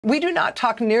We do not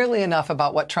talk nearly enough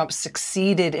about what Trump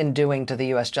succeeded in doing to the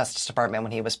U.S. Justice Department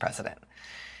when he was president.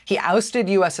 He ousted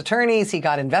U.S. attorneys. He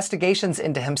got investigations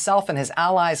into himself and his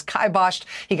allies kiboshed.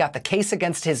 He got the case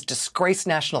against his disgraced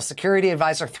national security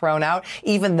advisor thrown out,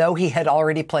 even though he had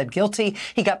already pled guilty.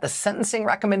 He got the sentencing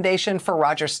recommendation for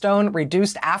Roger Stone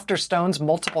reduced after Stone's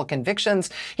multiple convictions.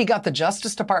 He got the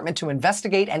Justice Department to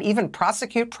investigate and even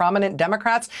prosecute prominent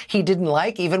Democrats he didn't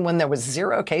like, even when there was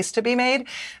zero case to be made.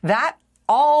 That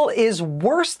all is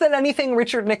worse than anything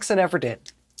Richard Nixon ever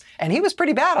did. And he was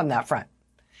pretty bad on that front.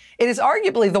 It is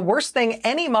arguably the worst thing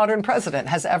any modern president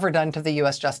has ever done to the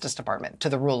U.S. Justice Department, to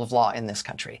the rule of law in this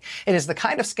country. It is the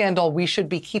kind of scandal we should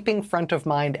be keeping front of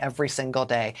mind every single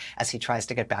day as he tries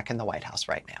to get back in the White House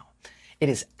right now. It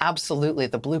is absolutely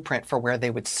the blueprint for where they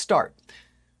would start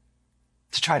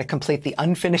to try to complete the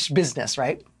unfinished business,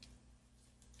 right,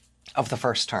 of the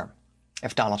first term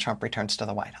if Donald Trump returns to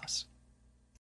the White House.